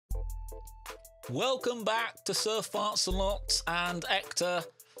Welcome back to Surf Farts and Lots and Ector.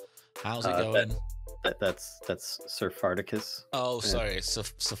 How's it going? That's Sir Farticus. Oh, sorry, Sir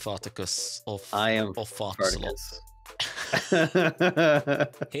Farticus I am or Farts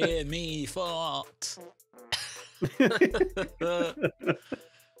Hear me fart. The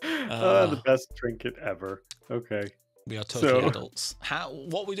best trinket ever. Okay. We are totally adults.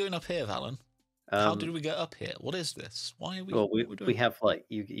 What are we doing up here, Vallen? How did we get up here? What is this? Why are we? Well, we have flight.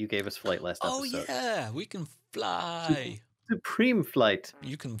 You gave us flight last episode. Oh yeah, we can fly. Supreme flight.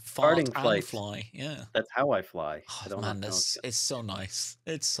 You can fart Farting and flight. fly. Yeah. That's how I fly. Oh, I don't man, know. it's so nice.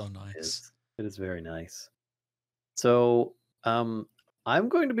 It's so nice. It is very nice. So, I'm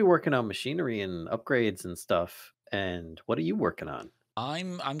going to be working on machinery and upgrades and stuff. And what are you working on?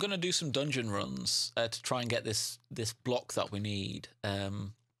 I'm going to do some dungeon runs to try and get this block that we need.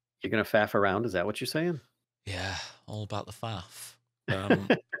 You're going to faff around? Is that what you're saying? Yeah, all about the faff.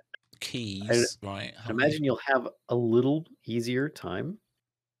 Keys, right? I imagine you'll have a little easier time.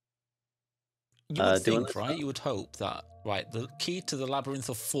 You would think, right? You would hope that, right? The key to the labyrinth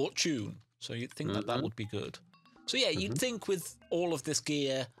of fortune. So you'd think that would be good. So yeah, you'd think with all of this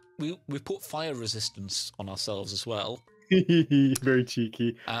gear, we put fire resistance on ourselves as well. Very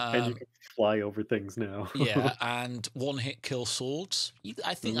cheeky. And you can fly over things now. Yeah, and one-hit kill swords.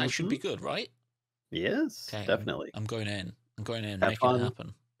 I think that should be good, right? Yes, definitely. I'm going in. Make it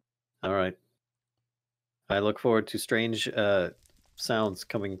happen. All right. I look forward to strange sounds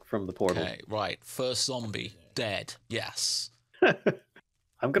coming from the portal. Okay, right. First zombie, dead. Yes.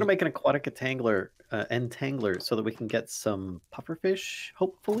 I'm going to make an aquatic entangler so that we can get some pufferfish,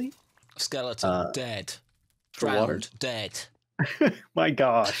 hopefully. Skeleton, dead. Drowned, dead. My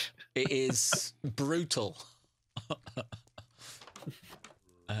gosh. It is brutal.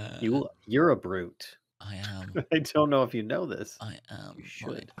 You're a brute. I am. I don't know if you know this. I am. You should.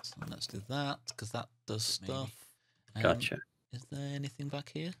 Right, so let's do that, because that does stuff. Gotcha. Is there anything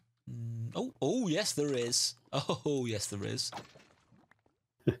back here? Oh, yes, there is. Oh, yes, there is.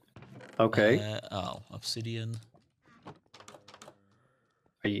 Okay. Obsidian.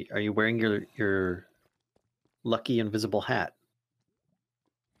 Are you wearing your lucky invisible hat?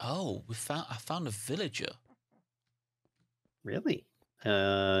 Oh, I found a villager. Really?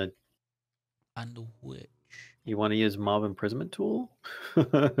 And a witch. You want to use mob imprisonment tool?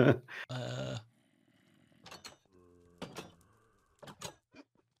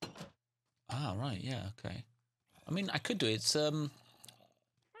 Right, yeah, okay. I mean, I could do it.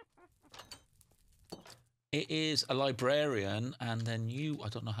 It is a librarian, and then I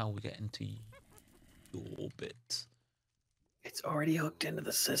don't know how we get into your bit. It's already hooked into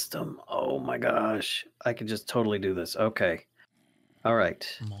the system. Oh my gosh. I could just totally do this. Okay. All right.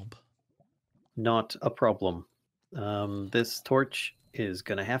 Mob. Not a problem. This torch is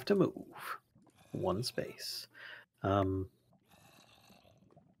going to have to move one space. Are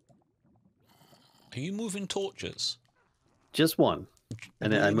you moving torches? Just one.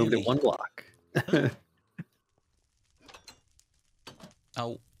 And then I moved it one block.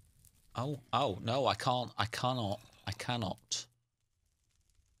 Oh, no, I can't. I cannot.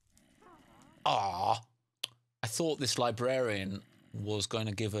 I thought this librarian was going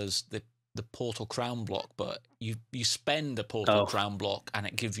to give us the portal crown block, but you spend a portal crown block and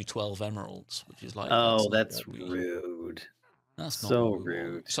it gives you 12 emeralds, which is like... Oh, that's rude. That's not so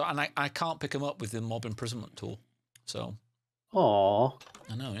rude. So, and I can't pick them up with the mob imprisonment tool. So... Aw.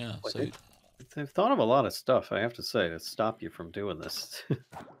 I know, yeah. Well, so I've thought of a lot of stuff, I have to say, to stop you from doing this.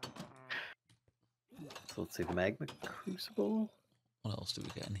 So let's see, the magma crucible. What else do we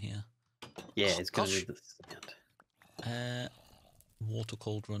get in here? Yeah, it's going to need the sand. Water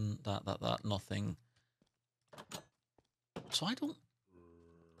cauldron, that, nothing. So I don't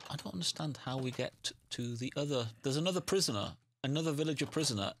understand how we get to the other... There's another prisoner, another villager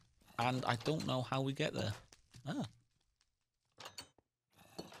prisoner, and I don't know how we get there.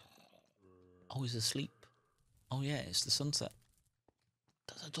 Oh, he's asleep. Oh yeah, it's the sunset.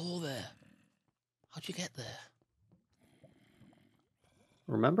 There's a door there. How'd you get there?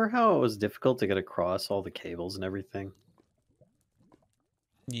 Remember how it was difficult to get across all the cables and everything?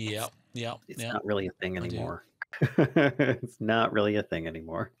 Yeah. It's not really a thing anymore. It's not really a thing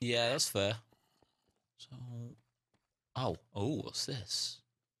anymore. Yeah, that's fair. So, what's this?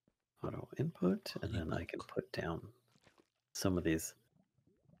 Auto input, and then I can put down some of these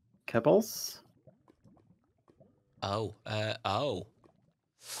kebbles.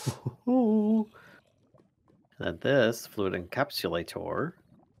 Then this fluid encapsulator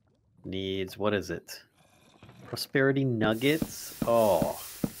needs, what is it? Prosperity nuggets? Oh,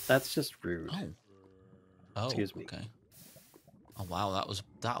 that's just rude. Oh, excuse me. Okay. Oh wow, that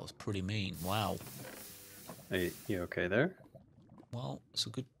was pretty mean. Wow. Are you okay there? Well, it's a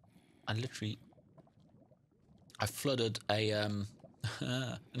good. I flooded a an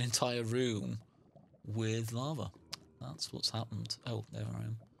entire room with lava. That's what's happened. Oh, there I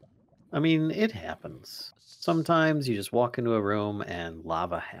am. I mean, it happens. Sometimes you just walk into a room and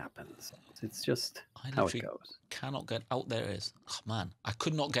lava happens. It's just I how it literally goes. cannot get out. There it is. Oh, man, I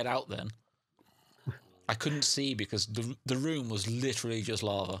could not get out then. I couldn't see because the room was literally just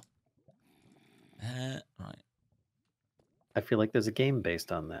lava. Right. I feel like there's a game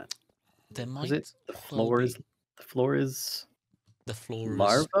based on that. There Is might it well be. the floor is The floor is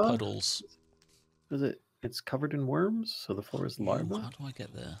larva? puddles. Is it? It's covered in worms, so the floor is larva. How do I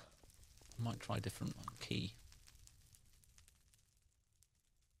get there? I might try a different key.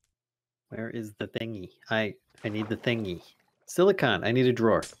 Where is the thingy? I need the thingy. Silicon. I need a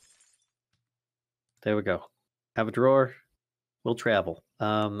drawer. There we go. Have a drawer. We'll travel.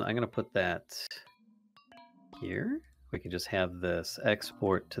 I'm gonna put that here. We can just have this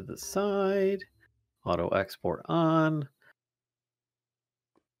export to the side. Auto export on.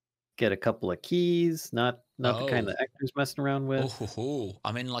 Get a couple of keys. Not the kind that Ector's messing around with.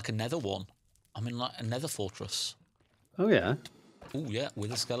 I'm in like a nether one. I'm in like a nether fortress. Oh yeah. Oh yeah,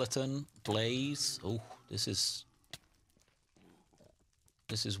 with a skeleton, blaze. Oh, this is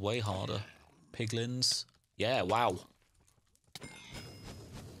way harder. Piglins. Yeah, wow.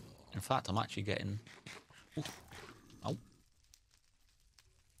 In fact, I'm actually getting. Ooh. Oh.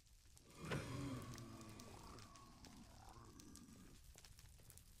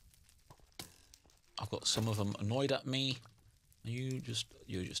 I've got some of them annoyed at me. You're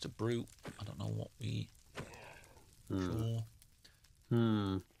just a brute. I don't know what we. Sure.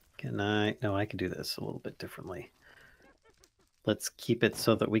 Can I? No, I can do this a little bit differently. Let's keep it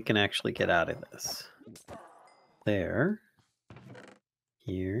so that we can actually get out of this. There.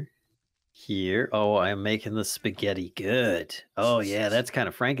 Here. Here. Oh, I'm making the spaghetti good. Oh, yeah, that's kind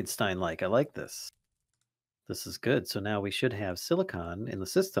of Frankenstein-like. I like this. This is good. So now we should have silicon in the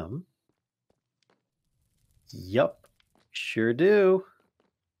system. Yup. Sure do.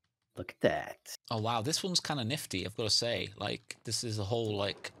 Look at that. Oh, wow. This one's kind of nifty, I've got to say. Like, this is a whole,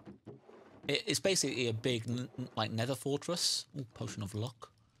 like... It's basically a big, like, nether fortress. Ooh, potion of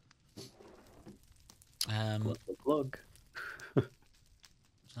luck. Plug. Is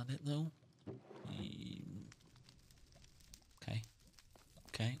that it, though? Okay.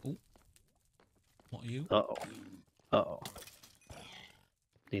 Okay. Ooh. What are you? Uh-oh. Uh-oh.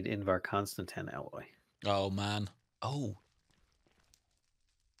 Need Invar Constantan alloy. Oh, man. Oh.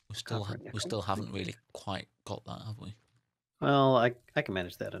 We still haven't really quite got that, have we? Well, I can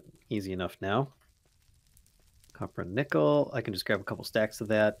manage that easy enough now. Copper and nickel. I can just grab a couple stacks of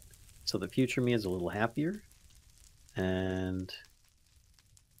that so the future me is a little happier. And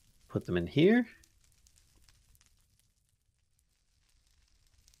put them in here.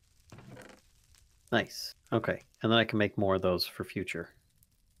 Nice. Okay. And then I can make more of those for future.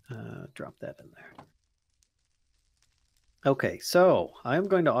 Drop that in there. Okay, so I'm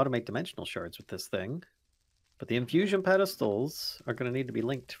going to automate dimensional shards with this thing. But the infusion pedestals are going to need to be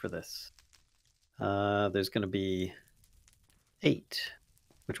linked for this. There's going to be 8,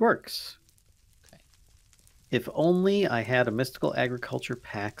 which works. Okay. If only I had a mystical agriculture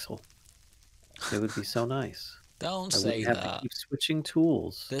paxel. It would be so nice. Don't say that. I have to keep switching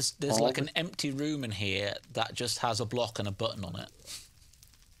tools. There's like an empty room in here that just has a block and a button on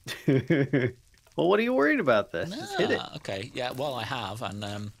it. Well, what are you worried about this? Just hit it. Okay, yeah, well, I have,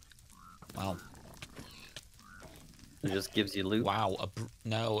 and, wow. It just gives you loot? Wow,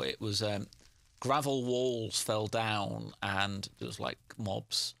 no, it was, gravel walls fell down, and there was, like,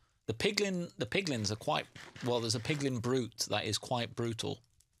 mobs. The piglins are quite, well, there's a piglin brute that is quite brutal,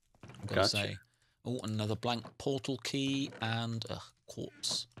 I'm gonna say. Oh, another blank portal key, and a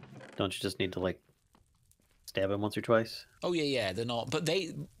quartz. Don't you just need to, like, stab him once or twice? Oh, yeah, they're not. But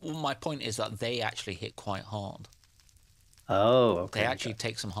my point is that they actually hit quite hard. Oh, okay. They actually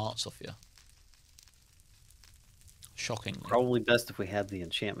take some hearts off you. Shockingly. Probably best if we had the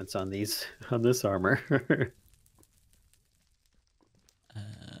enchantments on this armor. Right,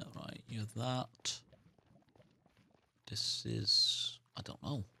 you have that. This is... I don't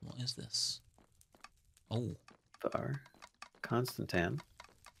know. What is this? Oh. Var. Constantan.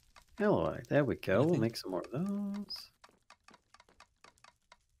 Alloy. There we go. We'll make some more of those.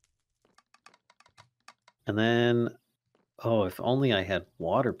 And then, oh, if only I had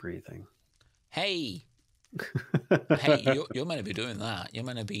water breathing. Hey! Hey, you're meant to be doing that. You're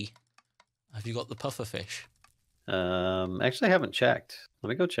meant to be... Have you got the puffer fish? Actually, I haven't checked. Let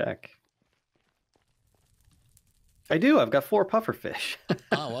me go check. I do. I've got 4 pufferfish.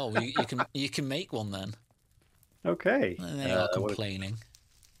 Oh well, you can make one then. Okay. And then you're complaining.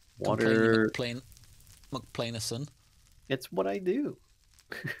 Water. McPlainison. It's what I do.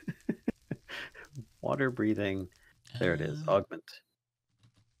 Water breathing. There it is. Augment.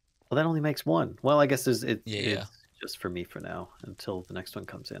 Well, that only makes 1. Well, I guess it's just for me for now until the next one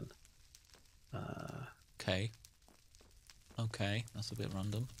comes in. Okay. Okay, that's a bit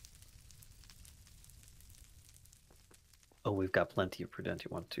random. Oh, we've got plenty of Prudenti.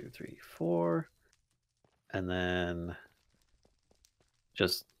 1, 2, 3, 4. And then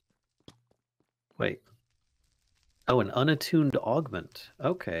just wait. Oh, an unattuned augment.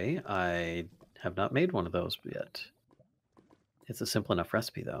 Okay, I have not made one of those yet. It's a simple enough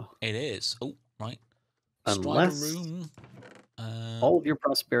recipe, though. It is. Oh, right. Unless room. all of your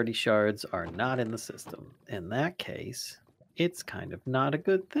prosperity shards are not in the system. In that case, it's kind of not a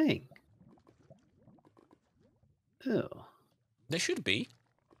good thing. Ew. They should be.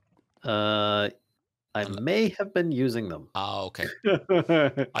 I may have been using them. Ah, okay.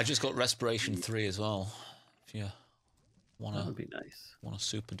 I just got respiration 3 as well. If you that would be nice. Want to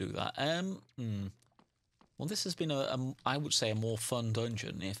super do that. Well, this has been I would say a more fun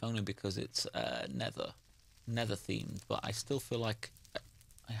dungeon, if only because it's nether themed. But I still feel like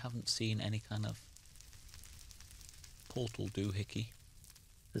I haven't seen any kind of portal doohickey.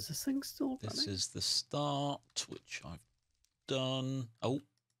 Is this thing still running? This is the start, which I've done. Oh.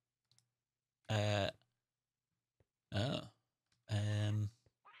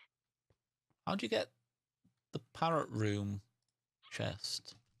 How'd you get the parrot room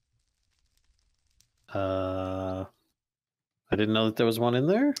chest? I didn't know that there was one in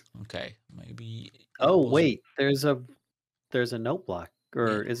there. Okay, maybe. Oh wait, there's a note block,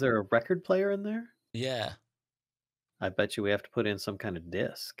 or is there a record player in there? Yeah. I bet you we have to put in some kind of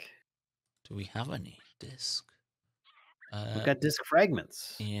disc. Do we have any disc? We've got disc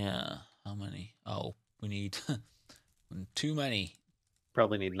fragments. Yeah. How many? Oh, we need too many.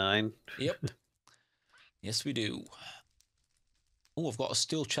 Probably need 9. Yep. Yes, we do. Oh, I've got a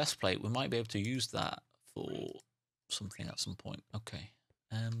steel chest plate. We might be able to use that for something at some point. Okay.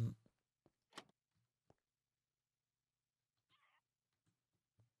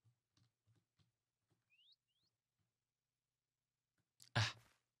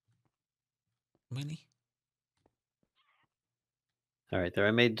 Really? All right, there.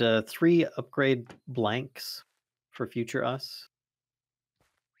 I made 3 upgrade blanks for future us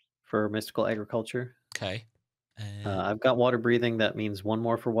for mystical agriculture. Okay. I've got water breathing. That means 1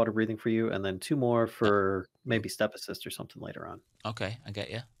 more for water breathing for you, and then 2 more for maybe step assist or something later on. Okay, I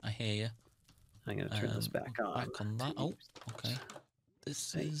get you. I hear you. I'm going to turn this back on. Back on that. Oh, okay.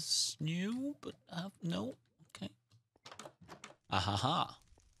 This is new, but no. Okay. Ahaha.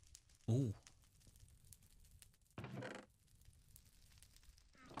 Ooh.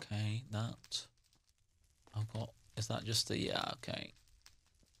 Okay, that. I've got. Is that just the. Yeah, okay.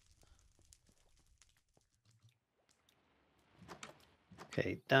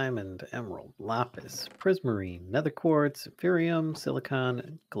 Okay, diamond, emerald, lapis, prismarine, nether quartz, Ethereum, silicon,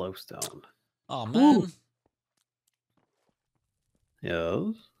 and glowstone. Oh, man. Ooh.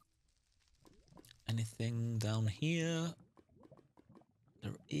 Yes. Anything down here?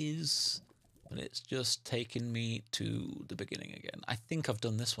 There is, but it's just taking me to the beginning again. I think I've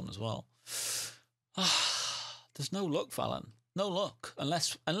done this one as well. There's no luck, Vallen. No luck.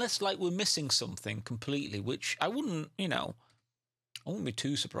 Unless like we're missing something completely, which I wouldn't, I wouldn't be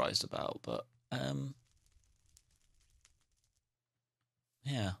too surprised about, but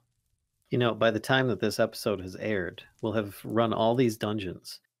yeah. By the time that this episode has aired, we'll have run all these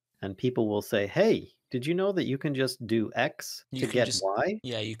dungeons, and people will say, hey, did you know that you can just do X to get Y?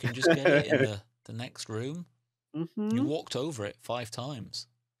 Yeah, you can just get it in the next room. Mm-hmm. You walked over it 5 times.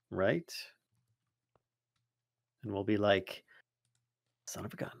 Right. And we'll be like, son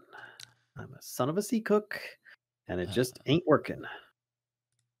of a gun. I'm a son of a sea cook, and it just ain't working.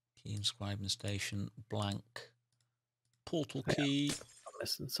 Key inscribing station, blank. Portal key. I'm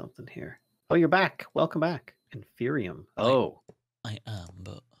missing something here. Oh, you're back. Welcome back. Inferium. Oh. I am,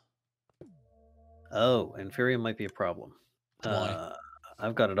 but... Oh, Inferium might be a problem. Why?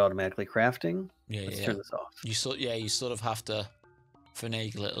 I've got it automatically crafting. Yeah, Let's turn this off. You sort of have to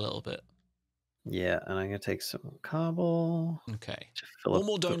finagle it a little bit. Yeah, and I'm going to take some cobble. Okay. One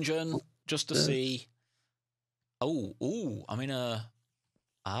more dungeon, just to see. Oh, I'm in a...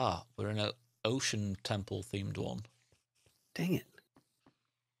 we're in a ocean temple themed one. Dang it.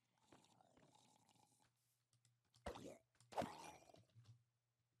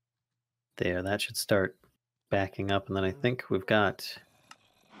 There, that should start backing up, and then I think we've got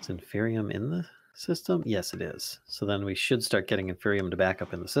Inferium in the system? Yes, it is. So then we should start getting inferium to back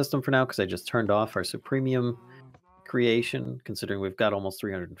up in the system for now, because I just turned off our supremium creation, considering we've got almost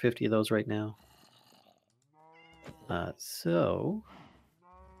 350 of those right now. So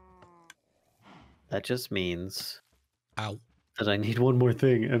that just means Ow. that I need one more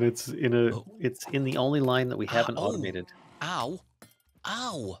thing, and it's in the only line that we haven't Oh. automated. Ow.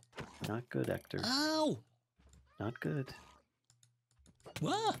 Ow. Not good, Ector. Ow. Not good.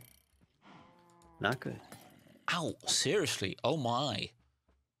 What? Not good. Ow. Seriously. Oh my.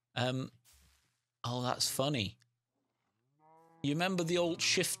 Oh, that's funny. You remember the old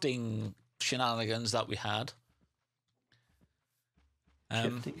shifting shenanigans that we had?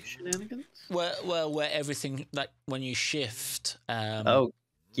 Shifting shenanigans? Where everything, like when you shift. Oh,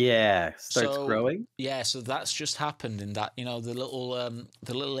 yeah, starts growing. Yeah, so that's just happened in that, the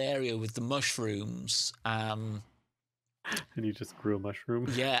little area with the mushrooms. And you just grew a mushroom.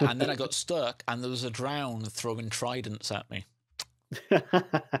 Yeah, and then I got stuck, and there was a drown throwing tridents at me.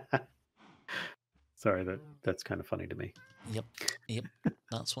 Sorry, that's kind of funny to me. Yep,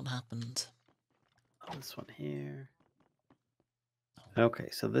 that's what happened. Oh, this one here. Okay,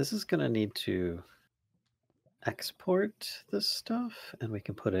 so this is going to need to export this stuff, and we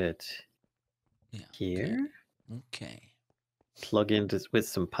can put it here. Okay. Plug in with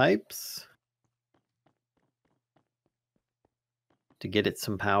some pipes to get it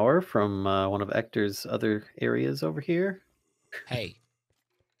some power from one of Ector's other areas over here. Hey,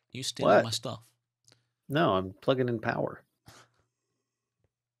 you stealing my stuff? No, I'm plugging in power.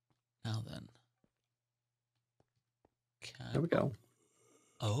 Now then. There we go.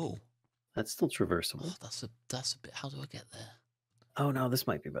 Oh. That's still traversable. Oh, that's a bit. How do I get there? Oh no, this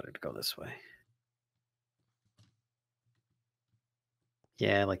might be better to go this way.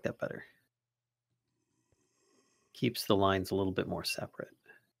 Yeah, I like that better. Keeps the lines a little bit more separate.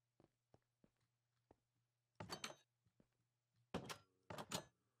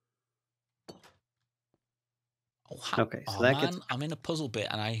 Oh, okay, so that gets... I'm in a puzzle bit,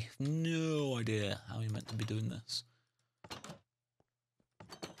 and I have no idea how you're meant to be doing this.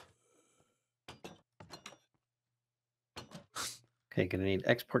 Okay, gonna need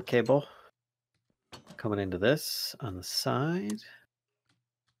export cable coming into this on the side.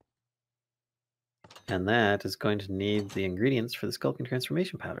 And that is going to need the ingredients for the sculpting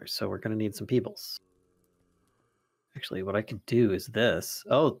transformation powder. So we're going to need some peebles. Actually, what I could do is this.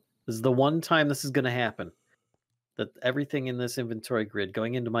 Oh, this is the one time this is going to happen. That everything in this inventory grid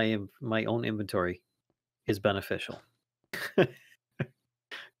going into my own inventory is beneficial.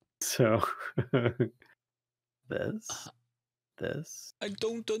 So this. I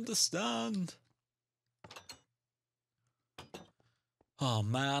don't understand. Oh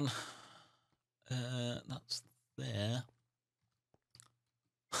man. That's there.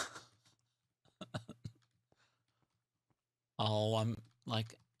 Oh, I'm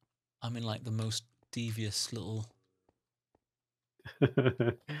in like the most devious little...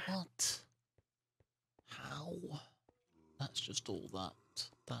 What? How? That's just all that.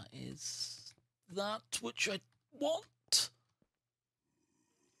 That is that which I want.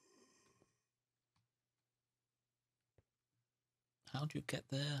 How do you get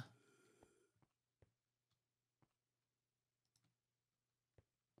there?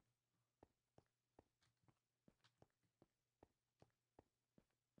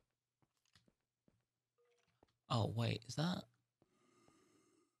 Oh, wait, is that...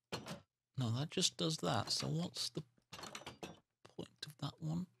 No, that just does that. So what's the point of that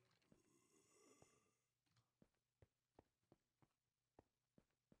one?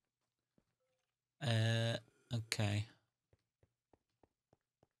 Okay.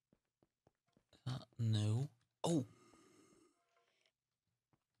 No. Oh!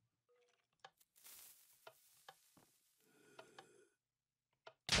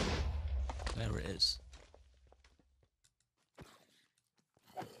 There it is.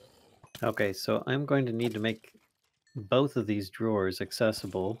 Okay, so I'm going to need to make both of these drawers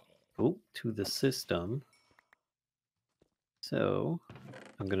accessible to the system. So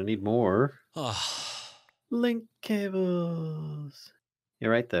I'm going to need more link cables. You're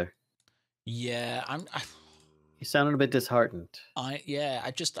right there. Yeah, You sounded a bit disheartened. I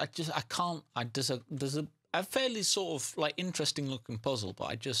can't. There's a fairly sort of like interesting looking puzzle, but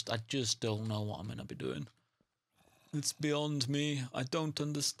I just don't know what I'm gonna be doing. It's beyond me. I don't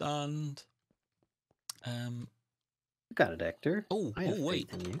understand. You got it, Ector. Oh,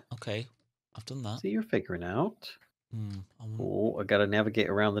 wait. Faith in you. Okay, I've done that. See, you're figuring out. I got to navigate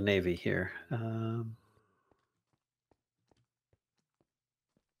around the navy here.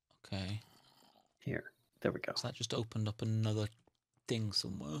 Okay. Here. There we go. So that just opened up another thing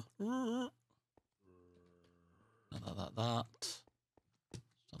somewhere. That.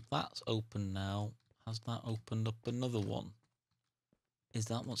 So that's open now. Has that opened up another one? Is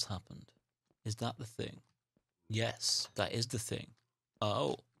that what's happened? Is that the thing? Yes, that is the thing.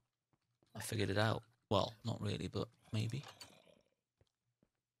 Oh, I figured it out. Well, not really, but maybe.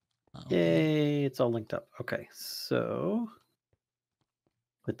 Yay, it's all linked up. Okay, so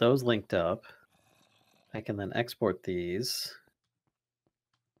with those linked up, I can then export these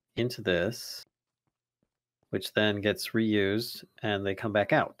into this, which then gets reused and they come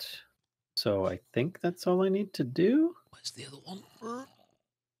back out. So I think that's all I need to do. Where's the other one?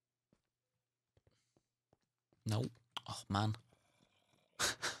 No. Oh, man.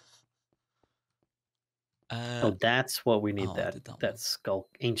 Oh, that's what we need. Oh, that skull,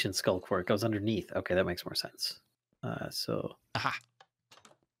 ancient skull for. It goes underneath. Okay, that makes more sense. So. Aha.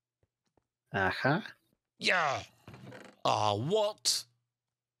 Aha. Yeah. Ah, what?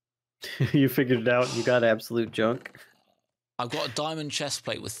 You figured it out. You got absolute junk. I've got a diamond chest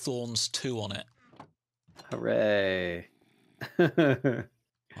plate with thorns 2 on it. Hooray. Oh, that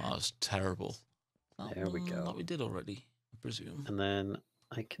was terrible. There we go. That we did already, I presume. And then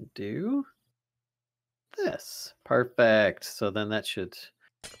I can do this. Perfect. So then that should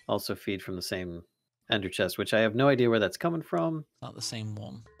also feed from the same ender chest, which I have no idea where that's coming from. Not the same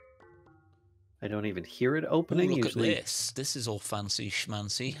one. I don't even hear it opening. Ooh, look usually. at this. This is all fancy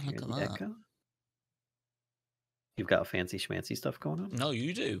schmancy. Look at that. Echo. You've got fancy schmancy stuff going on? No,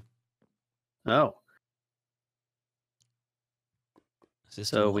 you do. Oh.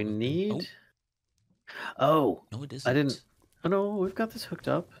 So we been... need... Oh. No, it isn't. I didn't... Oh, no, we've got this hooked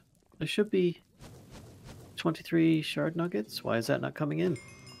up. There should be 23 shard nuggets. Why is that not coming in?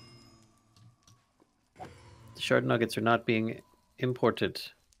 The shard nuggets are not being imported.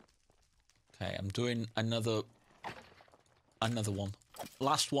 Okay, I'm doing another one.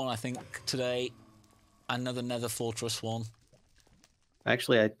 Last one, I think, today. Another Nether Fortress one.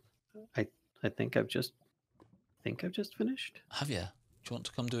 Actually, I think I've just finished. Have you? Do you want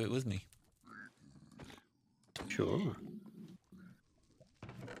to come do it with me? Sure.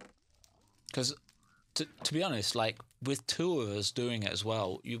 Because, to be honest, like, with 2 of us doing it as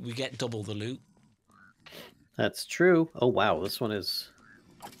well, we get double the loot. That's true. Oh, wow, this one is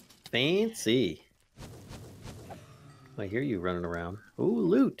fancy. I hear you running around. Ooh,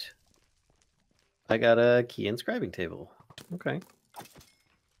 loot. I got a key inscribing table. Okay.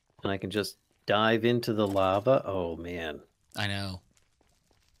 And I can just dive into the lava. Oh, man. I know.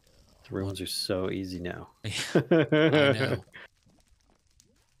 The ruins are so easy now. I know.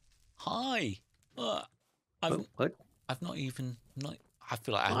 Hi. What? I've not even... I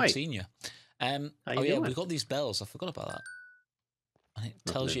feel like I haven't seen you. Oh, yeah, we've got these bells. I forgot about that. And it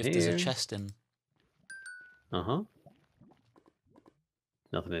tells you if there's a chest in. Uh-huh.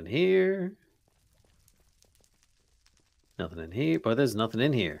 Nothing in here. Nothing in here. Boy, there's nothing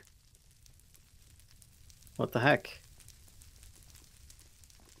in here. What the heck?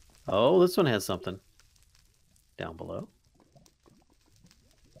 Oh, this one has something. Down below.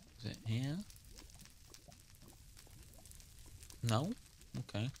 Is it here? No?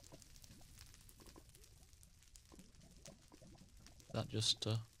 Okay. That just...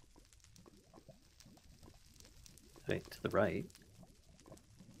 Wait, to the right.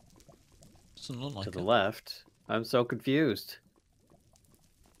 Doesn't look like to the left. I'm so confused.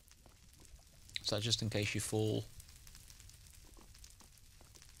 Is that just in case you fall?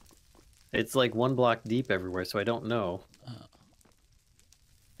 It's like 1 block deep everywhere, so I don't know.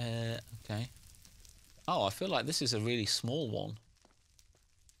 Okay. Oh, I feel like this is a really small one.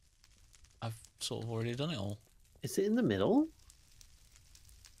 I've sort of already done it all. Is it in the middle?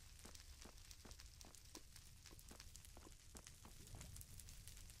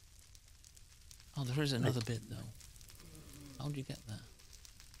 Oh, there is another bit, though. How'd you get there?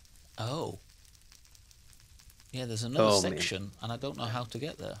 Oh. Yeah, there's another section, man. And I don't know how to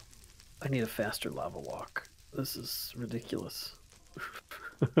get there. I need a faster lava walk. This is ridiculous.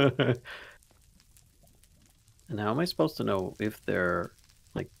 And how am I supposed to know if there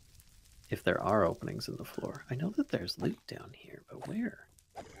are openings in the floor? I know that there's loot down here, but where?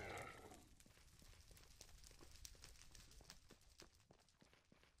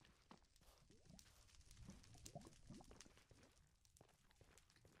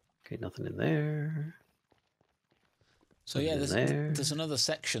 Okay, nothing in there. So yeah, there's another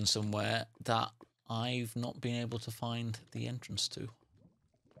section somewhere that I've not been able to find the entrance to.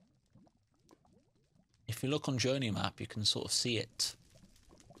 If you look on Journey Map, you can sort of see it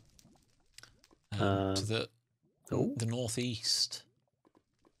to the northeast.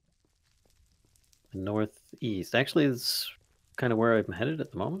 The northeast. Actually, it's kind of where I'm headed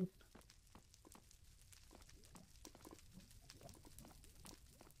at the moment.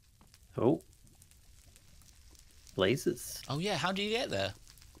 Oh. Blazes. Oh yeah, how do you get there?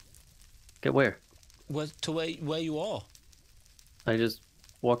 Get where? Where you are? I just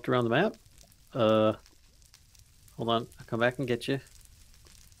walked around the map. Hold on. I'll come back and get you.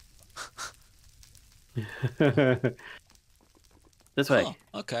 This way. Oh,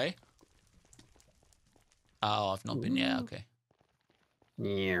 okay. Oh, I've not been yet. Okay.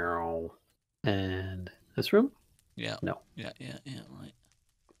 And this room? Yeah. No. Yeah. Right.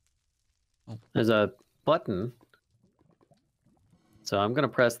 Oh. There's a button. So I'm going to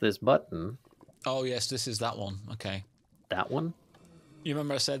press this button. Oh, yes, this is that one. Okay. That one? You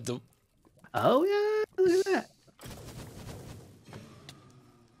remember I said the... Oh, yeah. Look at that.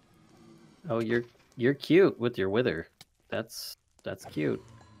 Oh, you're cute with your wither. That's cute.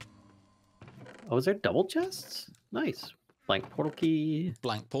 Oh, is there double chests? Nice. Blank portal key.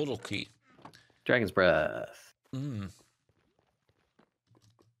 Blank portal key. Dragon's breath. No,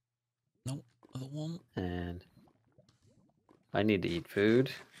 other one. And I need to eat food.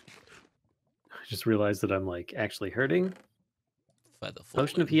 I just realized that I'm like actually hurting. Feather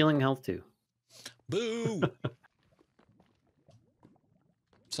Potion of healing health too. Boo!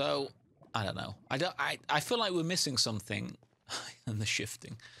 So, I don't know. I feel like we're missing something in the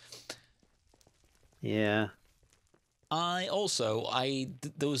shifting. Yeah. There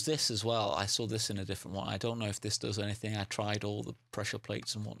was this as well. I saw this in a different one. I don't know if this does anything. I tried all the pressure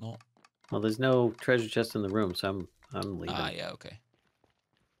plates and whatnot. Well, there's no treasure chest in the room, so I'm leaving. Ah, yeah, okay.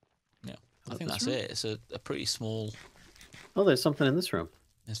 Yeah, I think that's it. It's a pretty small... Oh, there's something in this room.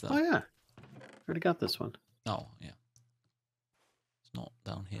 Is that? Oh, yeah. Already got this one. Oh, yeah. It's not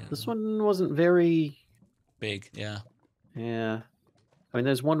down here. This one wasn't very... big, yeah. Yeah. I mean,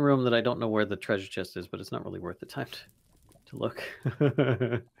 there's one room that I don't know where the treasure chest is, but it's not really worth the time to look.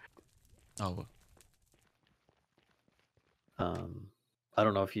 Oh. I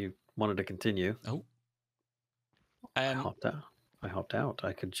don't know if you wanted to continue. Oh. I hopped out.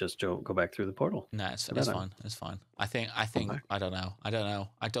 I could just go back through the portal. No, it's fine. It's fine. I think. I don't know. I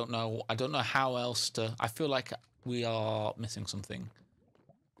don't know how else to. I feel like we are missing something.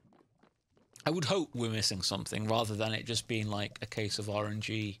 I would hope we're missing something rather than it just being like a case of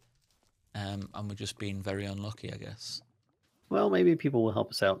RNG, and we're just being very unlucky, I guess. Well, maybe people will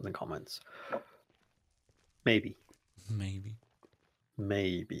help us out in the comments. Maybe.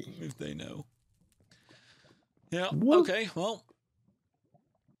 If they know. Yeah. What? Okay. Well.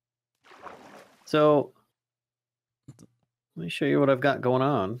 So, let me show you what I've got going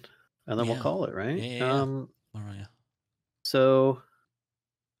on, and then Yeah. we'll call it, right? Yeah. Where are you? So,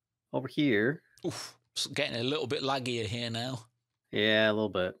 over here. Oof. It's getting a little bit laggier here now. Yeah, a little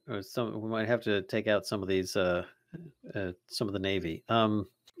bit. We might have to take out some of these, some of the navy.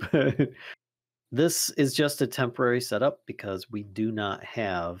 This is just a temporary setup because we do not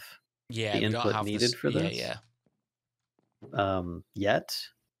have the input needed for this. Yeah. Yet,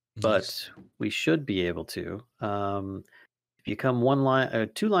 but we should be able to. If you come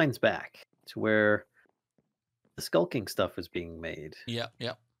 2 lines back to where the skulking stuff is being made. Yeah.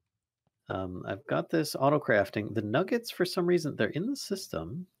 I've got this auto crafting. The nuggets, for some reason, they're in the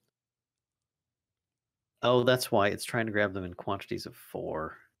system. Oh, that's why it's trying to grab them in quantities of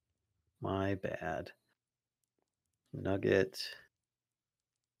 4. My bad. Nugget.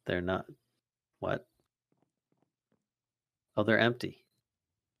 They're not. What? Oh, they're empty.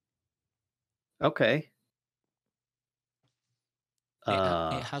 Okay.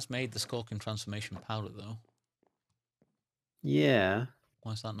 It has made the skulking transformation powder, though. Yeah.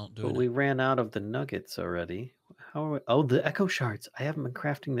 Why is that not doing it? But we ran out of the nuggets already. How are we? Oh, the echo shards. I haven't been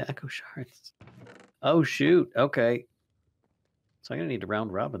crafting the echo shards. Oh, shoot. Okay. So I'm going to need to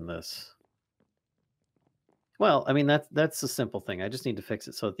round robin this. Well, I mean, that's a simple thing. I just need to fix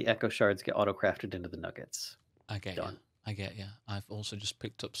it so that the echo shards get auto-crafted into the nuggets. I get you. I've also just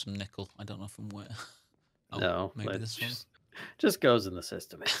picked up some nickel. I don't know from where. Oh, no. Maybe this one. Just goes in the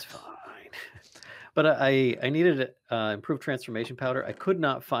system. It's fine. But I needed improved transformation powder. I could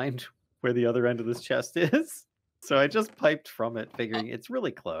not find where the other end of this chest is. So I just piped from it, figuring it's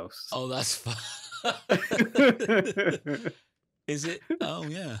really close. Oh, that's fine. Is it? Oh,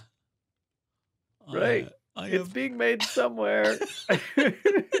 yeah. Right. It's being made somewhere. I don't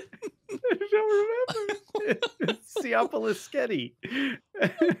remember. It's Seaopolis sketty.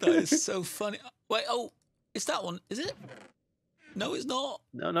 That is so funny. Wait, oh, it's that one, is it? No, it's not.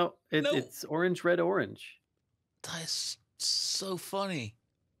 No. It's orange, red, orange. That is so funny.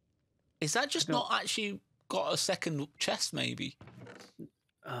 Is that just not actually got a second chest, maybe?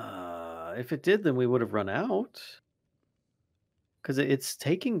 If it did, then we would have run out. Because it's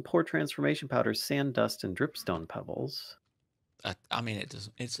taking poor transformation powder, sand dust, and dripstone pebbles. I mean, it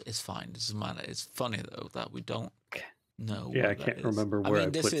doesn't. It's fine. It doesn't matter. It's funny though that we don't know. Yeah, what I can't that is. remember where I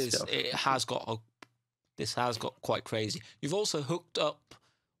mean, put stuff. This has got quite crazy. You've also hooked up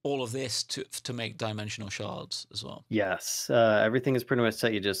all of this to make dimensional shards as well. Yes, everything is pretty much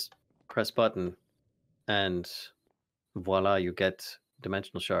set. You just press button, and voila, you get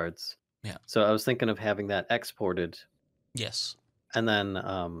dimensional shards. Yeah. So I was thinking of having that exported. Yes. And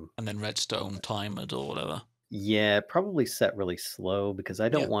then redstone timed or whatever. Yeah, probably set really slow because I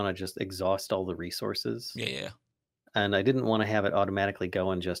don't want to just exhaust all the resources. Yeah. And I didn't want to have it automatically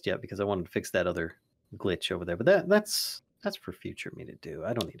going just yet because I wanted to fix that other glitch over there. But that's for future me to do.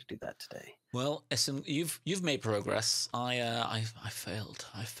 I don't need to do that today. Well, you've made progress. I failed.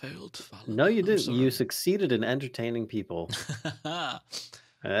 Vallen. No, you didn't. You succeeded in entertaining people.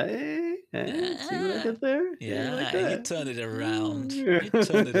 Hey, see what I did there? Yeah, you turned it around. You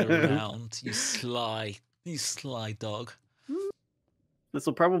turned it around. You sly dog. This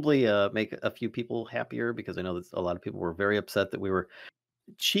will probably make a few people happier because I know that a lot of people were very upset that we were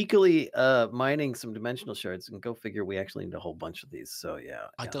cheekily mining some dimensional shards, and go figure we actually need a whole bunch of these. So yeah.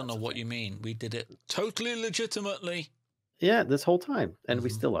 I don't know what you mean. We did it totally legitimately. Yeah, this whole time, and we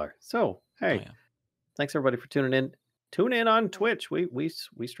still are. So hey, thanks everybody for tuning in. Tune in on Twitch. We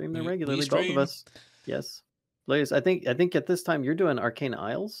stream there regularly, both of us. Yes. Blaze, I think at this time you're doing Arcane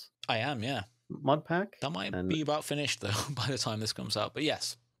Isles. I am, yeah. Modpack. That might be about finished though by the time this comes out. But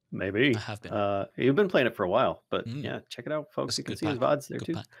yes. Maybe. I have been. You've been playing it for a while, but yeah, check it out, folks. You can see his VODs there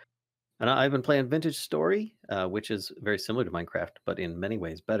too. And I've been playing Vintage Story, which is very similar to Minecraft, but in many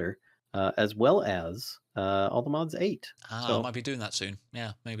ways better, as well as All the Mods 8. So I might be doing that soon.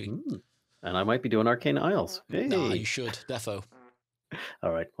 Yeah, maybe. And I might be doing Arcane Isles. Hey. Nah, you should, defo.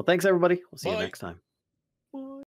 All right. Well, thanks, everybody. We'll see you next time.